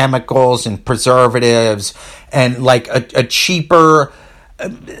other chemicals and preservatives and like a cheaper,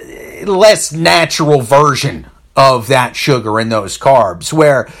 less natural version of that sugar and those carbs,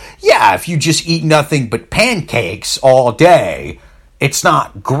 where, yeah, if you just eat nothing but pancakes all day, it's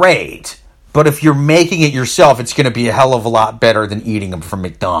not great. But if you're making it yourself, it's going to be a hell of a lot better than eating them from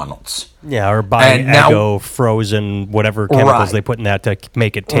McDonald's. Yeah, or buying Eggo frozen, whatever chemicals they put in that to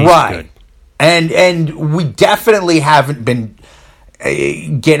make it taste good. And we definitely haven't been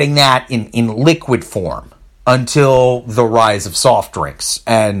getting that in liquid form until the rise of soft drinks.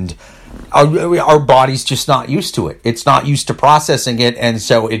 And our body's just not used to it. It's not used to processing it, and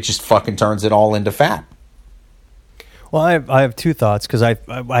so it just fucking turns it all into fat. Well, I have two thoughts, because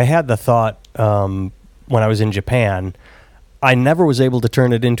I had the thought when I was in Japan. I never was able to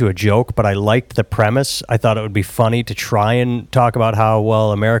turn it into a joke, but I liked the premise. I thought it would be funny to try and talk about how,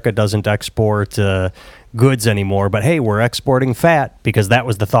 well, America doesn't export goods anymore, but hey, we're exporting fat, because that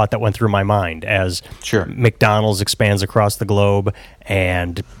was the thought that went through my mind as McDonald's expands across the globe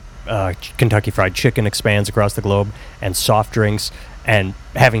and Kentucky Fried Chicken expands across the globe and soft drinks. And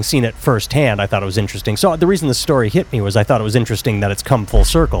having seen it firsthand, I thought it was interesting. So the reason the story hit me was I thought it was interesting that it's come full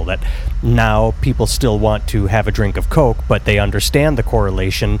circle, that now people still want to have a drink of Coke, but they understand the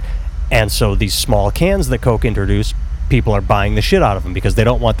correlation. And so these small cans that Coke introduced, people are buying the shit out of them because they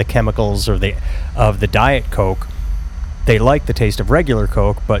don't want the chemicals of the Diet Coke. They like the taste of regular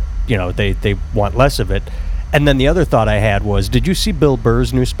Coke, but they want less of it. And then the other thought I had was, did you see Bill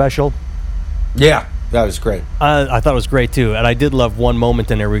Burr's new special? Yeah. That was great. I thought it was great, too. And I did love one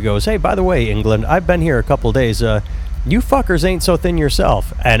moment in there where he goes, hey, by the way, England, I've been here a couple of days. You fuckers ain't so thin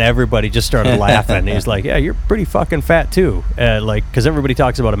yourself. And everybody just started laughing. And he's like, yeah, you're pretty fucking fat, too. Because everybody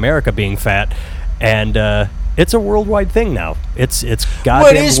talks about America being fat. And it's a worldwide thing now. It's goddamn worldwide.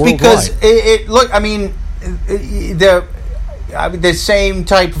 Well, it is because, look, I mean, the same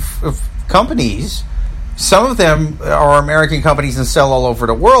type of companies, some of them are American companies and sell all over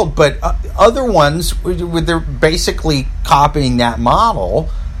the world, but other ones, they're basically copying that model.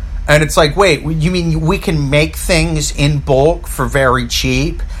 And it's like, wait, you mean we can make things in bulk for very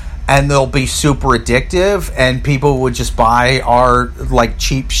cheap and they'll be super addictive and people would just buy our like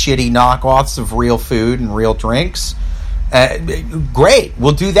cheap, shitty knockoffs of real food and real drinks? Great,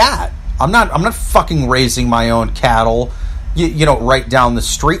 we'll do that. I'm not fucking raising my own cattle right down the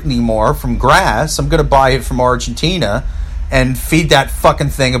street anymore from grass. I'm going to buy it from Argentina and feed that fucking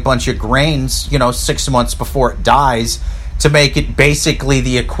thing a bunch of grains, 6 months before it dies to make it basically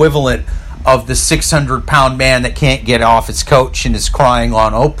the equivalent of the 600-pound man that can't get off his couch and is crying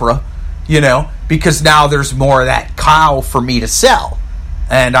on Oprah, because now there's more of that cow for me to sell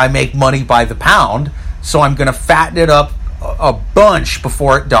and I make money by the pound. So I'm going to fatten it up a bunch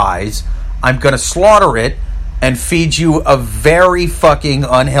before it dies. I'm going to slaughter it and feed you a very fucking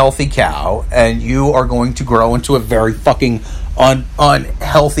unhealthy cow, and you are going to grow into a very fucking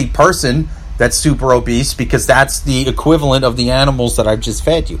unhealthy person that's super obese, because that's the equivalent of the animals that I've just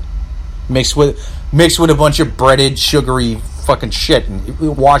fed you. Mixed with a bunch of breaded, sugary fucking shit,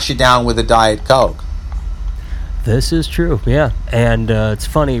 and wash it down with a Diet Coke. This is true, yeah. And it's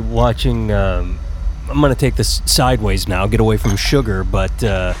funny watching... I'm going to take this sideways now, get away from sugar, but...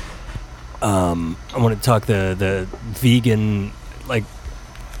 I want to talk the vegan, like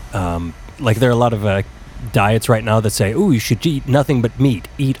there are a lot of diets right now that say, ooh, you should eat nothing but meat.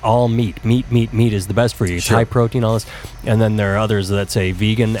 Eat all meat. Meat is the best for you. It's high protein, all this. And then there are others that say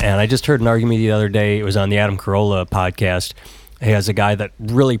vegan. And I just heard an argument the other day. It was on the Adam Carolla podcast. He has a guy that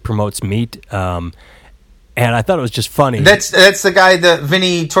really promotes meat. And I thought it was just funny. That's the guy, the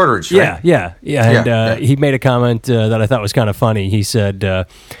Vinny Tortorich, right? Yeah. And he made a comment that I thought was kind of funny. He said,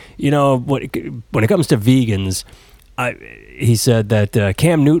 when it comes to vegans, he said that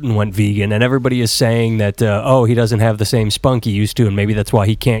Cam Newton went vegan, and everybody is saying that, he doesn't have the same spunk he used to, and maybe that's why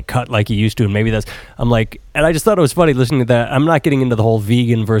he can't cut like he used to, and maybe that's... I'm like... And I just thought it was funny listening to that. I'm not getting into the whole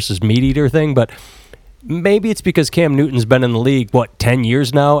vegan versus meat eater thing, but maybe it's because Cam Newton's been in the league, 10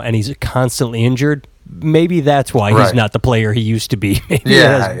 years now, and he's constantly injured. Maybe that's why he's not the player he used to be. Maybe it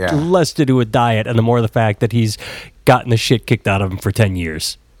has less to do with diet and the more the fact that he's gotten the shit kicked out of him for 10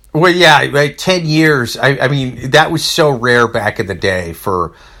 years. Well, yeah, right, 10 years. I mean, that was so rare back in the day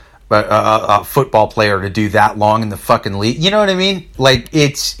for a football player to do that long in the fucking league. You know what I mean? Like,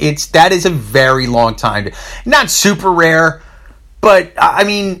 that is a very long time. Not super rare, But I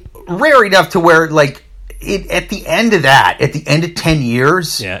mean, rare enough to where like at the end of 10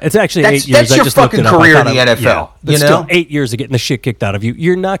 years, yeah, it's actually 8 years. That's your fucking career in the NFL. Yeah, but you know, still 8 years of getting the shit kicked out of you.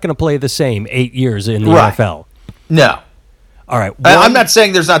 You're not going to play the same 8 years in the NFL. No. All right. I'm not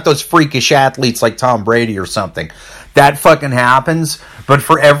saying there's not those freakish athletes like Tom Brady or something. That fucking happens. But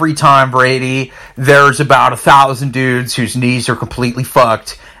for every Tom Brady, there's about 1,000 dudes whose knees are completely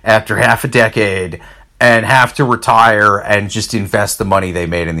fucked after half a decade and have to retire and just invest the money they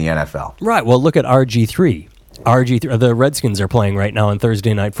made in the NFL. Right. Well, look at RG3. The Redskins are playing right now on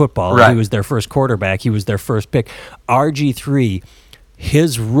Thursday Night Football. Right. He was their first quarterback. He was their first pick. RG3,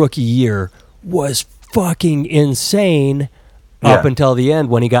 his rookie year was fucking insane up until the end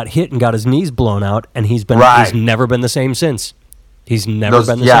when he got hit and got his knees blown out, and he's never been the same since. He's never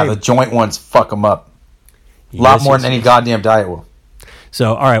been the same. Yeah, the joint ones fuck him up. A lot more than any goddamn diet will.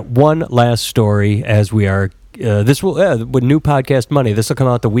 So, all right, one last story as we are. This will with new podcast money. This will come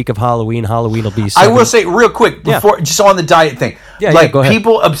out the week of Halloween. Halloween will be. I will say real quick before just on the diet thing. Go ahead.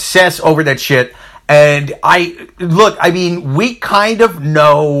 People obsess over that shit, and I mean, we kind of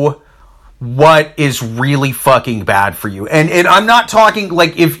know what is really fucking bad for you, and I'm not talking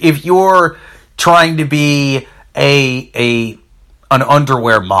like if you're trying to be an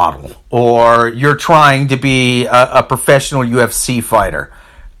underwear model, or you're trying to be a professional UFC fighter.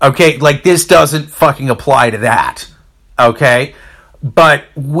 Okay, like this doesn't fucking apply to that. Okay? But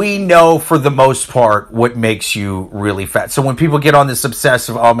we know for the most part what makes you really fat. So when people get on this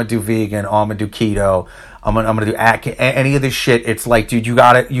obsessive, I'm gonna do vegan, I'm gonna do keto, I'm gonna do any of this shit, it's like, dude, you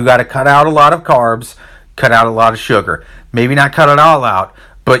gotta cut out a lot of carbs, cut out a lot of sugar. Maybe not cut it all out,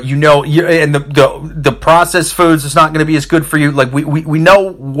 but and the processed foods is not going to be as good for you. Like we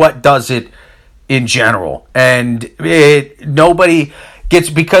know what does it in general, and nobody gets,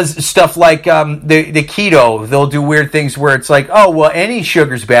 because stuff like the keto, they'll do weird things where it's like, oh well, any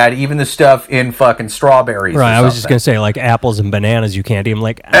sugar's bad, even the stuff in fucking strawberries. Right, I was just gonna say like apples and bananas you can't eat. I'm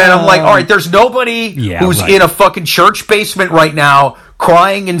like, and I'm like, all right, there's nobody who's in a fucking church basement right now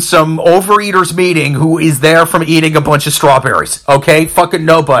crying in some overeaters meeting who is there from eating a bunch of strawberries. Okay, fucking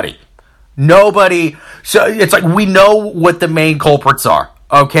nobody. So it's like we know what the main culprits are.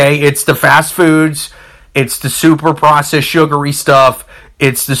 Okay, it's the fast foods, it's the super processed sugary stuff,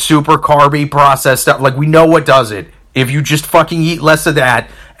 it's the super carby processed stuff. Like we know what does it. If you just fucking eat less of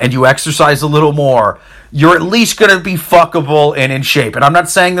that and you exercise a little more, you're at least going to be fuckable and in shape. And I'm not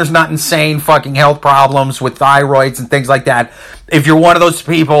saying there's not insane fucking health problems with thyroids and things like that. If you're one of those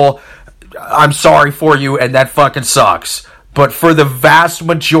people, I'm sorry for you, and that fucking sucks. But for the vast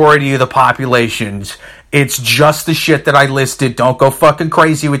majority of the populations, it's just the shit that I listed. Don't go fucking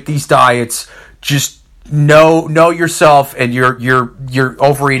crazy with these diets. Just know yourself, and you're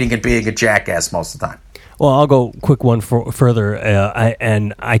overeating and being a jackass most of the time. Well, I'll go quick one further,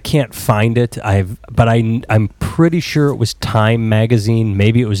 I can't find it. But I'm pretty sure it was Time magazine.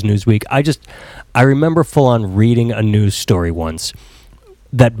 Maybe it was Newsweek. I remember full on reading a news story once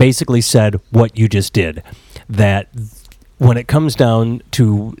that basically said what you just did. That when it comes down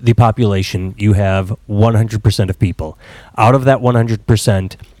to the population, you have 100% of people. Out of that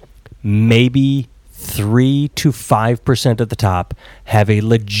 100%, maybe 3 to 5% at the top have a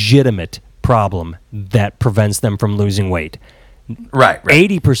legitimate problem that prevents them from losing weight. Right.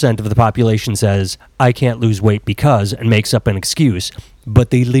 80% of the population says, I can't lose weight because, and makes up an excuse. But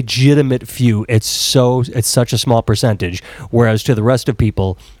the legitimate few, it's such a small percentage. Whereas to the rest of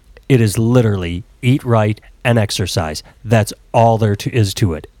people, it is literally eat right and exercise. That's all there is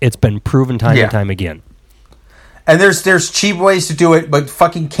to it. It's been proven time and time again. And there's cheap ways to do it, but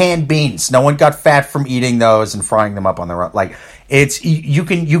fucking canned beans. No one got fat from eating those and frying them up on their own. Like it's you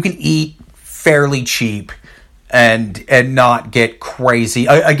can eat fairly cheap and not get crazy.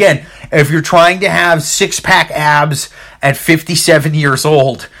 Again, if you're trying to have 6-pack abs at 57 years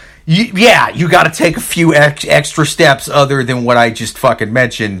old, you got to take a few extra steps other than what I just fucking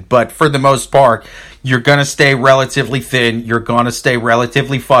mentioned. But for the most part, you're going to stay relatively thin. You're going to stay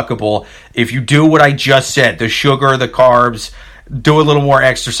relatively fuckable. If you do what I just said, the sugar, the carbs, do a little more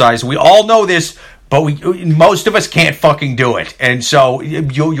exercise. We all know this, but most of us can't fucking do it. And so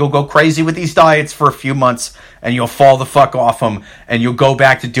you'll go crazy with these diets for a few months, and you'll fall the fuck off them, and you'll go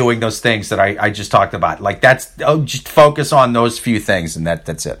back to doing those things that I just talked about. Like just focus on those few things, and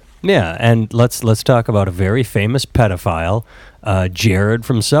that's it. Yeah, and let's talk about a very famous pedophile, Jared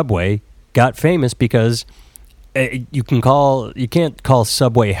from Subway. Got famous because you can't call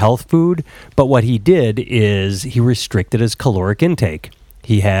Subway health food, but what he did is he restricted his caloric intake.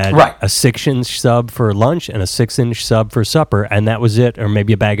 He had a 6-inch sub for lunch and a 6-inch sub for supper, and that was it, or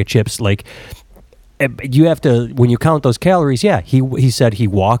maybe a bag of chips. Like, You have to, when you count those calories, yeah, he said he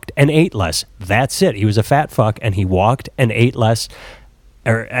walked and ate less. That's it. He was a fat fuck, and he walked and ate less,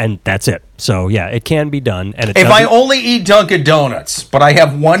 and that's it. So, yeah, it can be done. And if I only eat Dunkin' Donuts, but I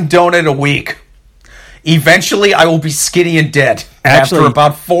have one donut a week, eventually I will be skinny and dead. After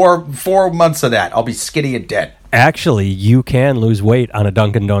about four months of that, I'll be skinny and dead. Actually, you can lose weight on a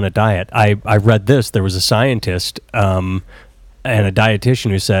Dunkin' Donut diet. I read this. There was a scientist and a dietitian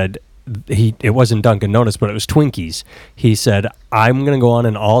who said, it wasn't Dunkin' Donuts, but it was Twinkies. He said, I'm going to go on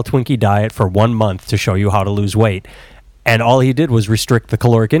an all Twinkie diet for 1 month to show you how to lose weight. And all he did was restrict the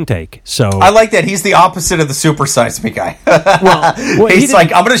caloric intake. So I like that. He's the opposite of the Super Size Me guy. He's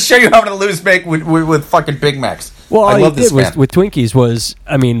like, I'm going to show you how to lose weight with fucking Big Macs. Well, all he did with Twinkies was,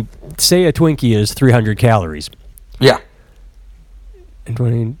 I mean, say a Twinkie is 300 calories. Yeah.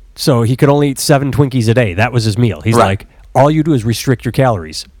 So he could only eat 7 Twinkies a day. That was his meal. He's like, all you do is restrict your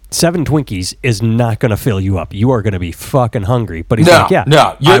calories. 7 Twinkies is not going to fill you up. You are going to be fucking hungry. But he's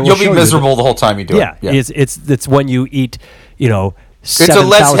you'll be miserable the whole time you do it. Yeah, it's when you eat, it's a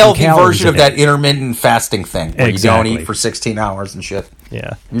less healthy version of that intermittent fasting thing where exactly. You don't eat for 16 hours and shit.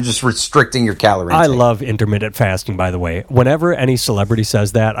 Yeah. You're just restricting your calorie intake. I love intermittent fasting, by the way. Whenever any celebrity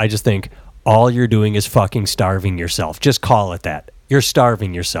says that, I just think all you're doing is fucking starving yourself. Just call it that. You're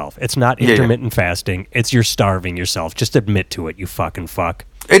starving yourself. It's not intermittent fasting. It's you're starving yourself. Just admit to it, you fucking fuck.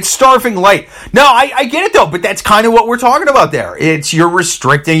 It's starving light. No, I get it, though, but that's kind of what we're talking about there. It's you're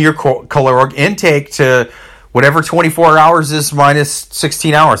restricting your caloric intake to whatever 24 hours is minus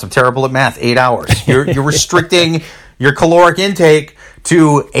 16 hours. I'm terrible at math. 8 hours. You're restricting your caloric intake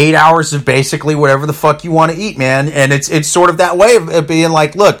to 8 hours of basically whatever the fuck you want to eat, man. And it's sort of that way of being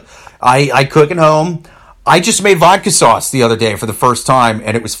like, look, I cook at home. I just made vodka sauce the other day for the first time,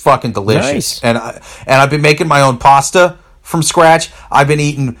 and it was fucking delicious. Nice. And I've been making my own pasta from scratch. I've been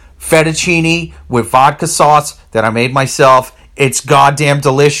eating fettuccine with vodka sauce that I made myself. It's goddamn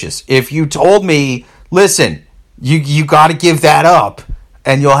delicious. If you told me, listen, you got to give that up,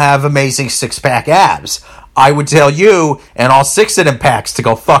 and you'll have amazing six-pack abs, I would tell you and all 6 of them packs to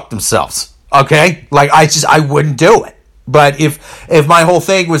go fuck themselves. Okay? Like, I wouldn't do it. But if my whole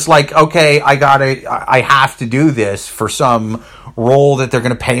thing was like, okay, I have to do this for some role that they're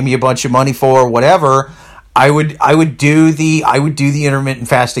going to pay me a bunch of money for or whatever, I would do the intermittent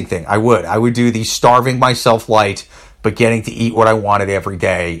fasting thing. I would do the starving myself light, but getting to eat what I wanted every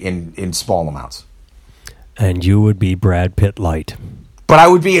day in small amounts. And you would be Brad Pitt light. But I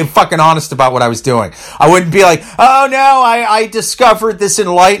would be fucking honest about what I was doing. I wouldn't be like, oh no, I discovered this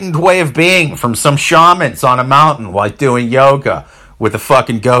enlightened way of being from some shamans on a mountain while doing yoga with a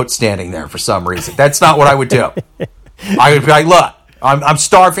fucking goat standing there for some reason. That's not what I would do. I would be like, look, I'm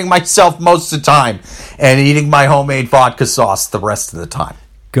starving myself most of the time and eating my homemade vodka sauce the rest of the time.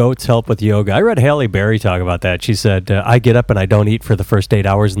 Goats help with yoga. I read Halle Berry talk about that. She said, I get up and I don't eat for the first 8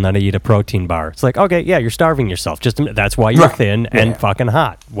 hours and then I eat a protein bar. It's like, okay, yeah, you're starving yourself. That's why you're thin and fucking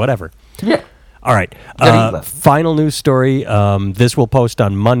hot. Whatever. Yeah. All right. Final news story. This will post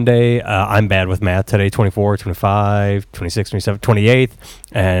on Monday. I'm bad with math today. 24, 25, 26, 27, 28th.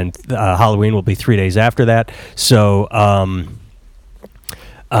 And Halloween will be 3 days after that. So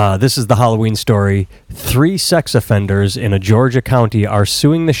this is the Halloween story. 3 sex offenders in a Georgia county are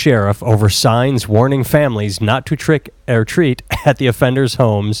suing the sheriff over signs warning families not to trick or treat at the offenders'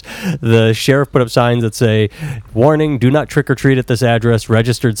 homes. The sheriff put up signs that say, warning, do not trick or treat at this address,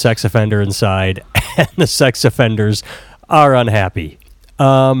 registered sex offender inside, and the sex offenders are unhappy.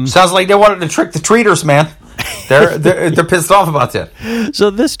 Sounds like they wanted to trick the treaters, man. They're pissed off about that. So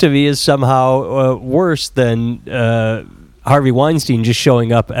this to me is somehow worse than Harvey Weinstein just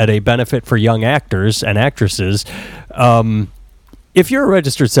showing up at a benefit for young actors and actresses. If you're a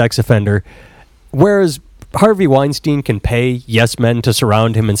registered sex offender, whereas Harvey Weinstein can pay yes men to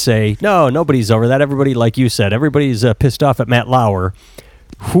surround him and say, no, nobody's over that. Everybody, like you said, everybody's pissed off at Matt Lauer.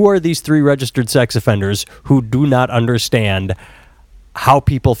 Who are these 3 registered sex offenders who do not understand how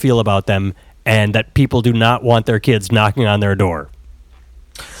people feel about them and that people do not want their kids knocking on their door?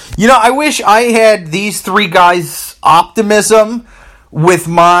 You know, I wish I had these 3 guys' optimism with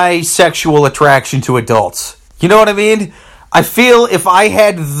my sexual attraction to adults. You know what I mean? I feel if I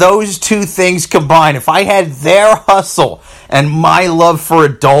had those 2 things combined, if I had their hustle and my love for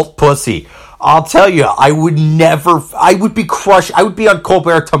adult pussy, I'll tell you, I would be crushed. I would be on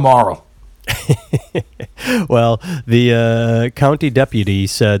Colbert tomorrow. Well, the county deputy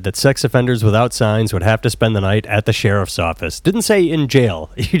said that sex offenders without signs would have to spend the night at the sheriff's office. Didn't say in jail.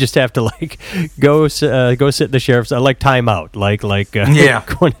 You just have to go sit in the sheriff's like timeout,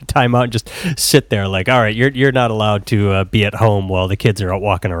 going to timeout and just sit there. Like, all right, you're not allowed to be at home while the kids are out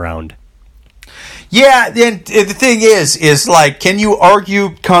walking around. Yeah, and the thing is like, can you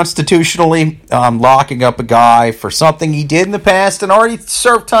argue constitutionally locking up a guy for something he did in the past and already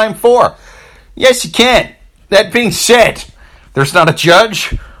served time for? Yes, you can. That being said, there's not a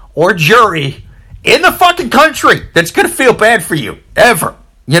judge or jury in the fucking country that's going to feel bad for you, ever.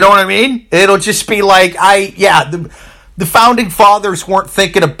 You know what I mean? It'll just be like, the founding fathers weren't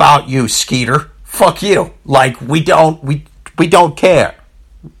thinking about you, Skeeter. Fuck you. Like, we don't care.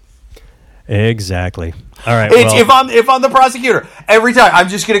 Exactly. All right. If I'm the prosecutor, every time I'm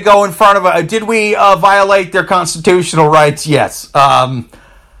just going to go in front of did we violate their constitutional rights? Yes.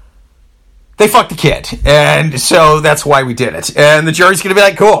 They fucked the kid, and so that's why we did it. And the jury's going to be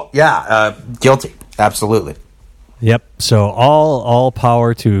like, cool, yeah, guilty, absolutely. Yep. So all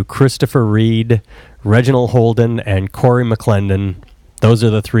power to Christopher Reed, Reginald Holden, and Corey McClendon. Those are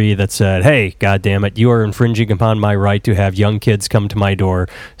the three that said, hey, goddammit, you are infringing upon my right to have young kids come to my door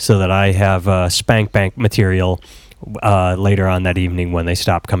so that I have spank bank material later on that evening when they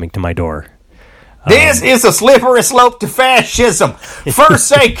stop coming to my door. This is a slippery slope to fascism. First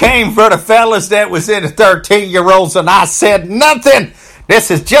they came for the fellas that was in the 13-year-olds, and I said nothing.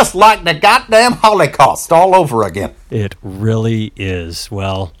 This is just like the goddamn Holocaust all over again. It really is.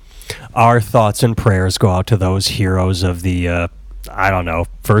 Well, our thoughts and prayers go out to those heroes of the, I don't know,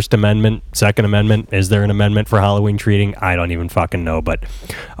 First Amendment, Second Amendment. Is there an amendment for Halloween treating? I don't even fucking know. But,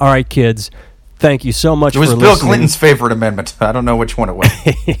 all right, kids. Thank you so much for listening. It was Bill Clinton's favorite amendment. I don't know which one it was.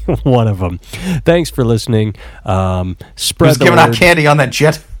 One of them. Thanks for listening. Spread he was giving out candy on that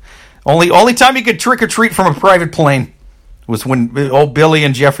jet. Only time you could trick or treat from a private plane was when old Billy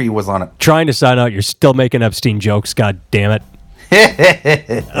and Jeffrey was on it. Trying to sign out. You're still making Epstein jokes. God damn it.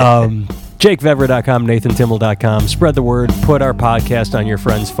 JakeVever.com, NathanTimmel.com. Spread the word. Put our podcast on your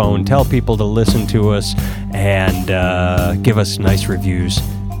friend's phone. Tell people to listen to us and give us nice reviews.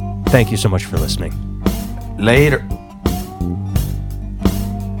 Thank you so much for listening. Later.